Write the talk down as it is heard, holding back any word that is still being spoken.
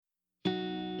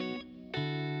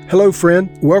Hello, friend.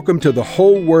 Welcome to the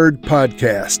Whole Word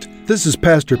Podcast. This is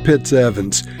Pastor Pitts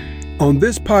Evans. On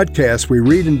this podcast, we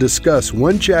read and discuss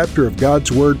one chapter of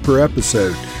God's Word per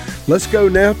episode. Let's go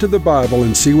now to the Bible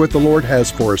and see what the Lord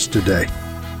has for us today.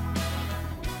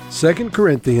 2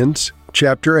 Corinthians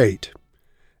chapter 8.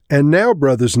 And now,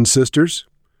 brothers and sisters,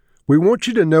 we want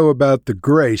you to know about the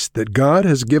grace that God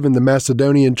has given the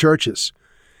Macedonian churches.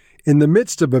 In the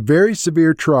midst of a very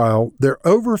severe trial, their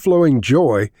overflowing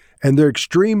joy and their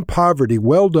extreme poverty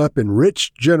welled up in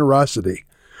rich generosity.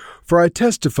 For I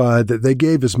testify that they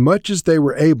gave as much as they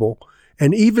were able,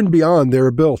 and even beyond their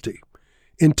ability.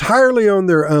 Entirely on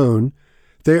their own,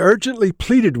 they urgently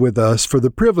pleaded with us for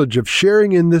the privilege of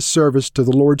sharing in this service to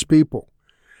the Lord's people.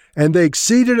 And they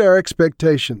exceeded our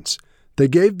expectations. They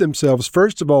gave themselves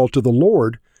first of all to the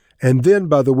Lord, and then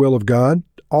by the will of God,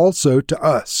 also to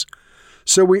us.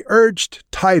 So we urged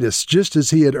Titus, just as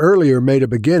he had earlier made a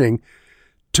beginning,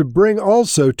 to bring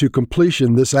also to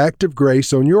completion this act of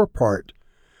grace on your part.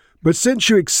 But since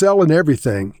you excel in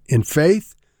everything, in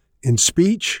faith, in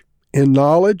speech, in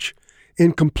knowledge,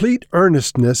 in complete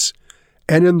earnestness,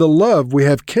 and in the love we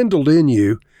have kindled in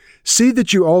you, see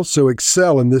that you also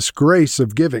excel in this grace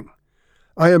of giving.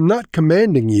 I am not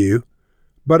commanding you,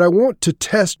 but I want to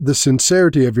test the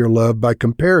sincerity of your love by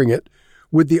comparing it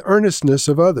with the earnestness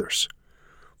of others.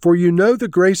 For you know the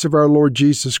grace of our Lord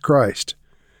Jesus Christ,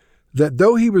 that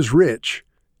though he was rich,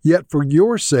 yet for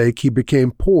your sake he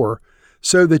became poor,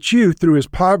 so that you through his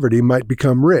poverty might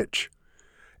become rich.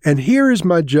 And here is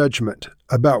my judgment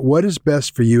about what is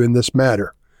best for you in this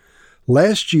matter.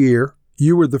 Last year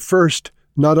you were the first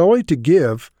not only to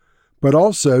give, but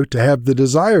also to have the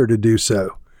desire to do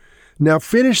so. Now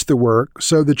finish the work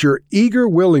so that your eager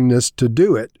willingness to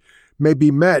do it may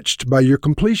be matched by your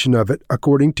completion of it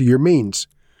according to your means.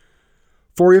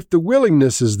 For if the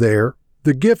willingness is there,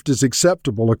 the gift is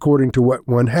acceptable according to what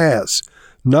one has,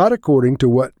 not according to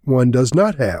what one does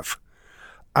not have.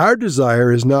 Our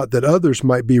desire is not that others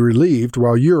might be relieved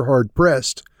while you're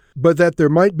hard-pressed, but that there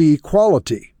might be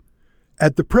equality.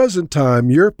 At the present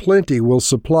time, your plenty will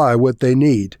supply what they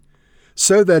need,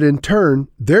 so that in turn,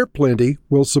 their plenty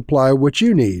will supply what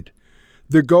you need.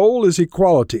 The goal is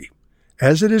equality.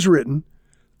 As it is written,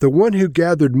 the one who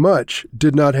gathered much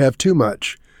did not have too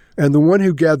much, and the one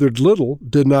who gathered little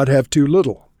did not have too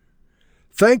little.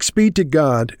 Thanks be to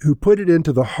God who put it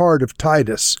into the heart of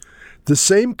Titus, the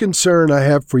same concern I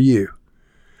have for you.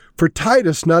 For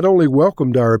Titus not only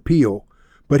welcomed our appeal,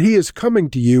 but he is coming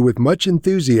to you with much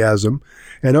enthusiasm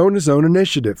and on his own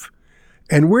initiative.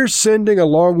 And we're sending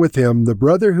along with him the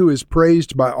brother who is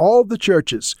praised by all the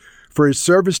churches for his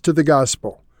service to the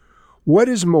gospel. What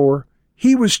is more,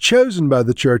 he was chosen by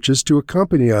the churches to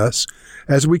accompany us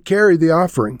as we carry the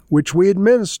offering, which we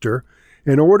administer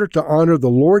in order to honor the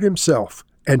Lord himself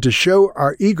and to show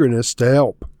our eagerness to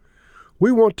help.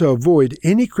 We want to avoid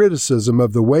any criticism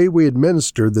of the way we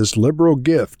administer this liberal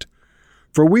gift,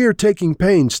 for we are taking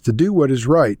pains to do what is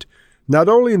right, not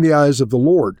only in the eyes of the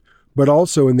Lord, but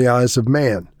also in the eyes of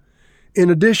man.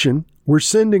 In addition, we're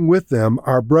sending with them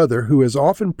our brother who has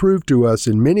often proved to us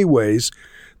in many ways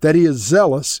that he is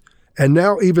zealous, and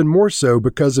now even more so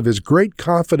because of his great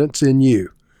confidence in you.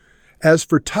 As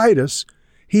for Titus,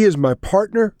 he is my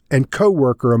partner and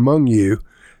co-worker among you.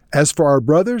 As for our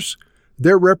brothers,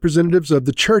 they're representatives of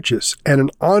the churches and an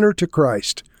honor to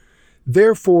Christ.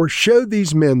 Therefore, show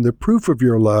these men the proof of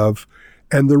your love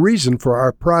and the reason for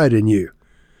our pride in you,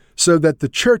 so that the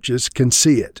churches can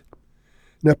see it.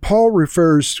 Now, Paul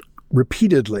refers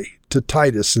repeatedly to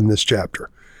Titus in this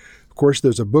chapter. Of course,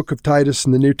 there's a book of Titus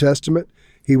in the New Testament.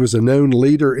 He was a known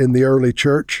leader in the early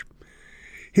church.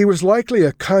 He was likely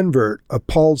a convert of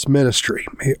Paul's ministry,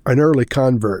 an early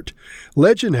convert.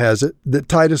 Legend has it that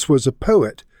Titus was a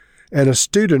poet and a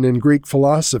student in Greek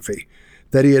philosophy,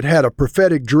 that he had had a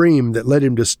prophetic dream that led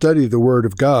him to study the Word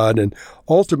of God and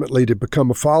ultimately to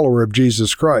become a follower of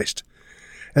Jesus Christ.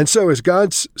 And so as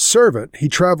God's servant, he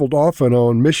traveled often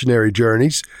on missionary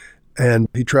journeys, and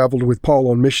he traveled with Paul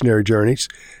on missionary journeys.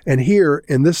 And here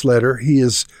in this letter, he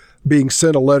is being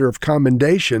sent a letter of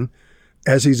commendation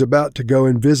as he's about to go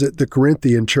and visit the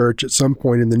Corinthian church at some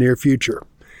point in the near future.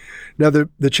 Now,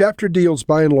 the chapter deals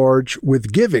by and large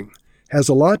with giving, has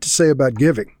a lot to say about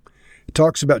giving. It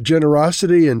talks about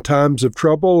generosity in times of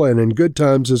trouble and in good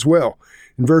times as well.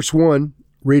 In verse 1,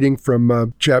 reading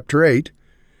from chapter 8,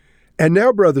 and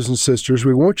now, brothers and sisters,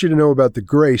 we want you to know about the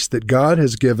grace that God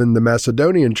has given the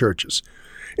Macedonian churches.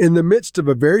 In the midst of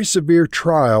a very severe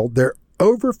trial, their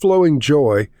overflowing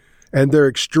joy and their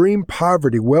extreme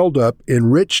poverty welled up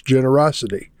in rich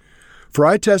generosity. For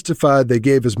I testified they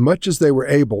gave as much as they were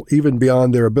able, even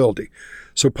beyond their ability.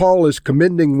 So Paul is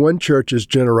commending one church's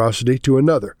generosity to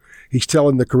another. He's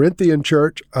telling the Corinthian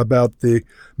church about the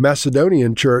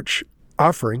Macedonian church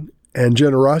offering and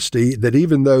generosity, that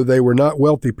even though they were not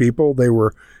wealthy people, they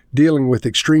were dealing with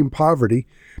extreme poverty,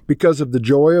 because of the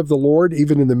joy of the Lord,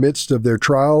 even in the midst of their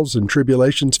trials and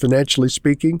tribulations, financially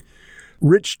speaking,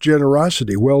 rich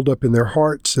generosity welled up in their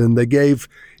hearts, and they gave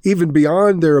even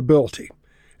beyond their ability.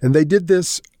 And they did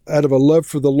this out of a love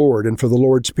for the Lord and for the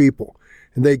Lord's people.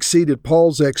 And they exceeded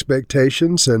Paul's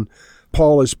expectations, and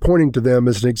Paul is pointing to them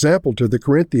as an example to the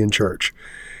Corinthian church.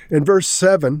 In verse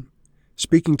 7,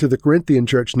 speaking to the Corinthian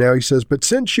church now, he says, "But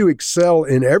since you excel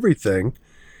in everything,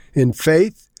 in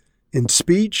faith, in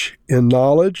speech, in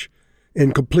knowledge,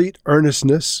 in complete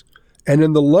earnestness, and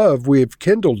in the love we have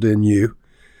kindled in you,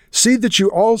 see that you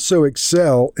also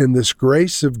excel in this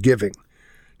grace of giving."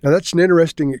 Now that's an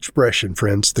interesting expression,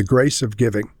 friends, the grace of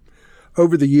giving.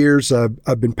 Over the years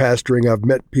I've been pastoring, I've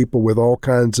met people with all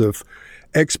kinds of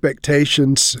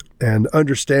expectations and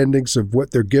understandings of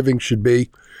what their giving should be.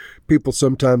 People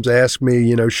sometimes ask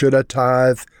me, should I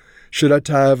tithe? Should I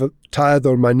tithe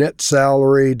on my net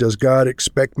salary? Does God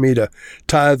expect me to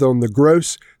tithe on the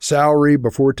gross salary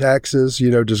before taxes?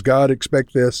 Does God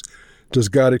expect this? Does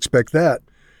God expect that?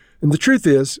 And the truth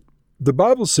is, the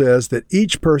Bible says that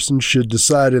each person should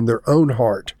decide in their own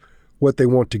heart what they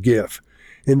want to give.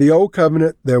 In the Old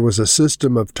Covenant, there was a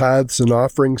system of tithes and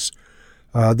offerings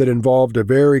that involved a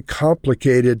very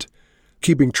complicated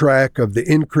keeping track of the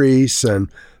increase, and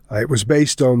it was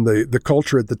based on the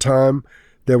culture at the time.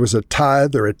 There was a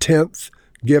tithe or a tenth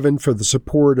given for the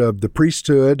support of the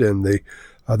priesthood and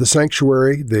the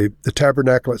sanctuary, the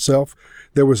tabernacle itself.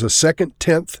 There was a second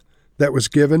tenth that was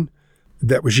given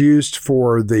that was used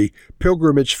for the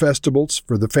pilgrimage festivals,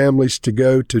 for the families to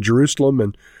go to Jerusalem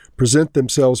and present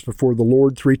themselves before the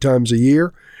Lord 3 times a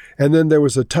year. And then there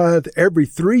was a tithe every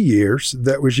 3 years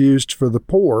that was used for the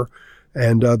poor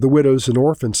and the widows and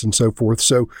orphans and so forth.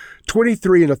 So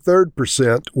 23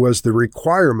 1/3% was the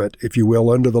requirement, if you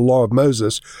will, under the law of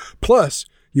Moses. Plus,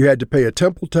 you had to pay a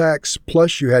temple tax.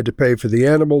 Plus, you had to pay for the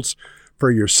animals,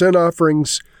 for your sin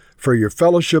offerings, for your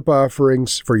fellowship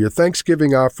offerings, for your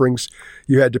Thanksgiving offerings.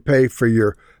 You had to pay for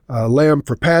your lamb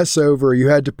for Passover. You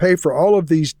had to pay for all of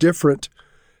these different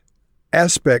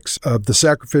aspects of the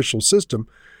sacrificial system.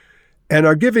 And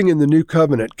our giving in the New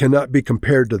Covenant cannot be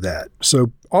compared to that.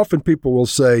 So often people will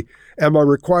say, am I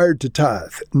required to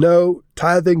tithe? No,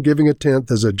 tithing, giving a tenth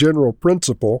is a general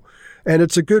principle, and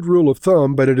it's a good rule of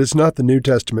thumb, but it is not the New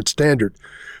Testament standard.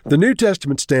 The New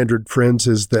Testament standard, friends,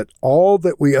 is that all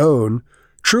that we own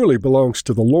truly belongs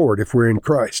to the Lord if we're in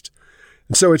Christ.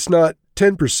 And so it's not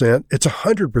 10%, it's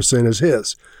 100% is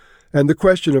His. And the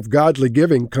question of godly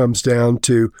giving comes down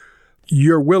to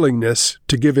your willingness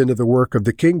to give into the work of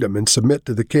the kingdom and submit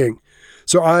to the King.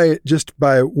 So I, just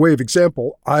by way of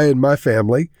example, I and my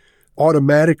family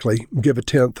automatically give a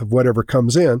tenth of whatever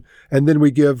comes in, and then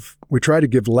we try to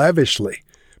give lavishly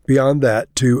beyond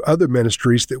that to other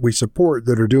ministries that we support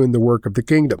that are doing the work of the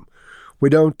kingdom. We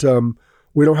don't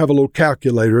have a little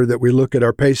calculator that we look at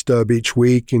our pay stub each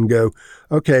week and go,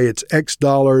 okay, it's X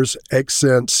dollars, X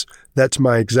cents, that's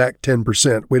my exact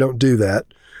 10%. We don't do that.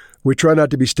 We try not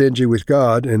to be stingy with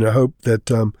God, and I hope that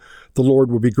the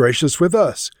Lord will be gracious with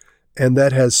us. And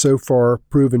that has so far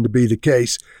proven to be the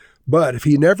case. But if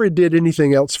He never did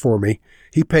anything else for me,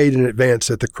 He paid in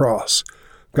advance at the cross.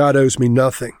 God owes me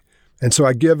nothing. And so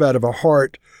I give out of a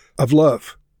heart of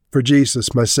love for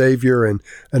Jesus, my Savior, and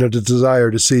a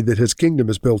desire to see that His kingdom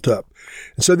is built up.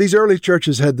 And so these early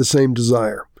churches had the same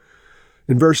desire.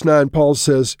 In verse 9, Paul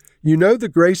says, "You know the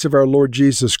grace of our Lord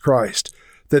Jesus Christ,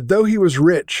 that though He was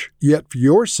rich, yet for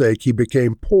your sake He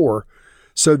became poor,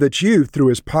 so that you, through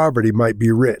His poverty, might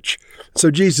be rich."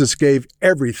 So Jesus gave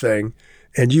everything,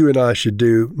 and you and I should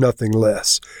do nothing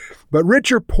less. But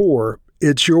rich or poor,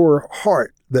 it's your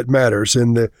heart that matters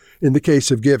in the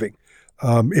case of giving.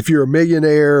 If you're a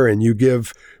millionaire and you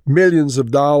give millions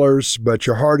of dollars, but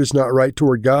your heart is not right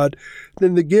toward God,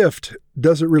 then the gift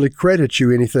doesn't really credit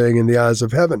you anything in the eyes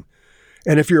of heaven.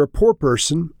 And if you're a poor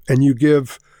person and you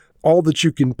give all that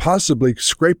you can possibly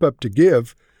scrape up to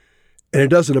give, and it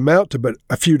doesn't amount to but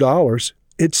a few dollars,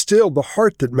 it's still the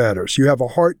heart that matters. You have a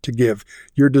heart to give.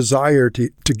 Your desire to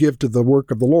give to the work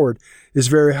of the Lord is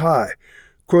very high.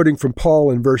 Quoting from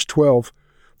Paul in verse 12,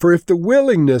 "For if the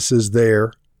willingness is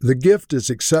there, the gift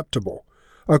is acceptable,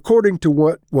 according to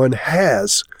what one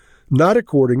has, not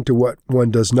according to what one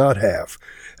does not have."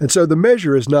 And so the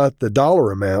measure is not the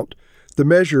dollar amount. The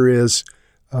measure is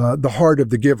the heart of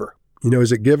the giver.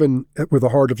 Is it given with a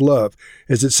heart of love?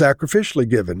 Is it sacrificially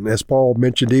given? As Paul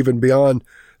mentioned, even beyond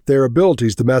Their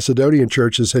abilities, the Macedonian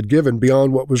churches had given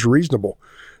beyond what was reasonable.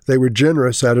 They were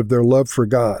generous out of their love for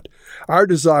God. Our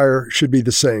desire should be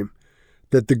the same,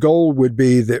 that the goal would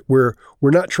be that we're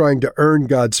not trying to earn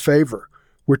God's favor.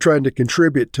 We're trying to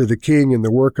contribute to the King and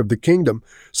the work of the kingdom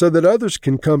so that others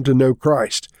can come to know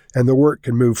Christ and the work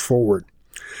can move forward.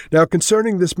 Now,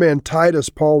 concerning this man Titus,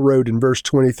 Paul wrote in verse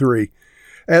 23,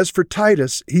 "As for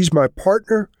Titus, he's my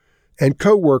partner and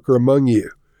co-worker among you.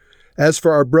 As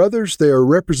for our brothers, they are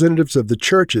representatives of the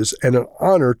churches and an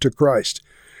honor to Christ.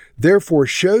 Therefore,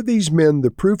 show these men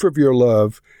the proof of your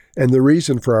love and the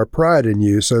reason for our pride in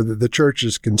you so that the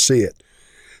churches can see it."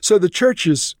 So the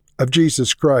churches of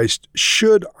Jesus Christ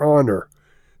should honor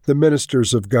the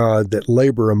ministers of God that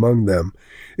labor among them.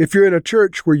 If you're in a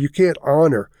church where you can't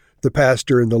honor the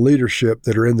pastor and the leadership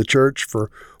that are in the church for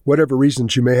whatever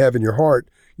reasons you may have in your heart,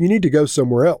 you need to go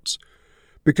somewhere else.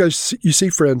 Because, you see,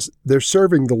 friends, they're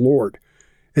serving the Lord.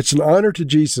 It's an honor to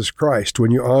Jesus Christ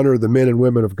when you honor the men and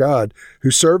women of God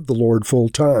who serve the Lord full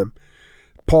time.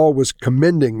 Paul was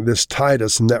commending this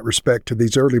Titus in that respect to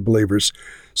these early believers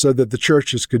so that the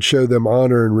churches could show them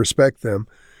honor and respect them.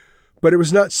 But it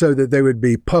was not so that they would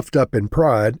be puffed up in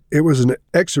pride. It was an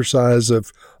exercise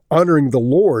of honoring the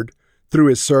Lord through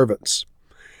his servants.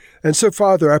 And so,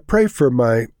 Father, I pray for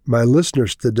my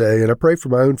listeners today, and I pray for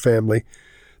my own family,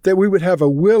 that we would have a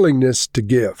willingness to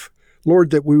give.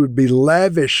 Lord, that we would be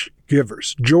lavish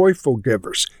givers, joyful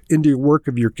givers into your work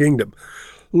of your kingdom.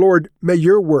 Lord, may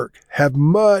your work have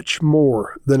much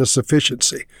more than a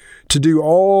sufficiency to do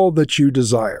all that you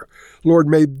desire. Lord,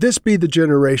 may this be the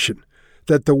generation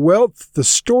that the wealth, the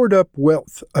stored up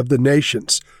wealth of the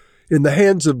nations in the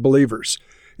hands of believers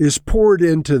is poured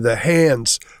into the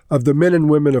hands of the men and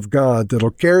women of God that'll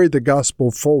carry the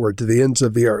gospel forward to the ends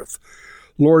of the earth.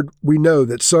 Lord, we know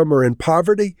that some are in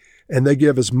poverty and they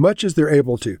give as much as they're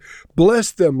able to.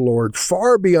 Bless them, Lord,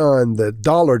 far beyond the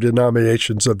dollar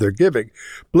denominations of their giving.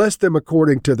 Bless them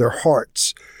according to their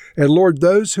hearts. And Lord,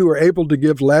 those who are able to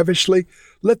give lavishly,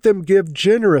 let them give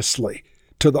generously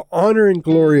to the honor and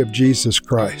glory of Jesus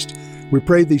Christ. We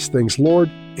pray these things,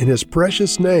 Lord, in his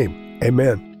precious name.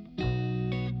 Amen.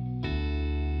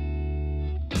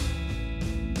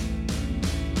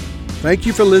 Thank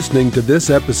you for listening to this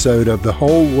episode of The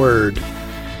Whole Word.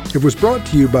 It was brought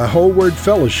to you by Whole Word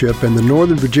Fellowship and the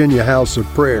Northern Virginia House of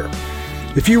Prayer.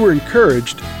 If you were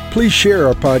encouraged, please share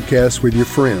our podcast with your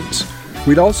friends.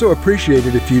 We'd also appreciate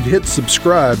it if you'd hit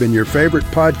subscribe in your favorite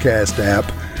podcast app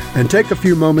and take a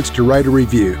few moments to write a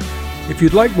review. If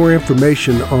you'd like more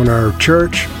information on our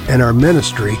church and our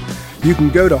ministry, you can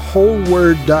go to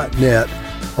wholeword.net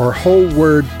or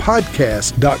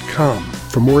wholewordpodcast.com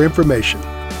for more information.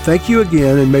 Thank you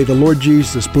again, and may the Lord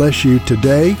Jesus bless you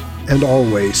today and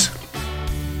always.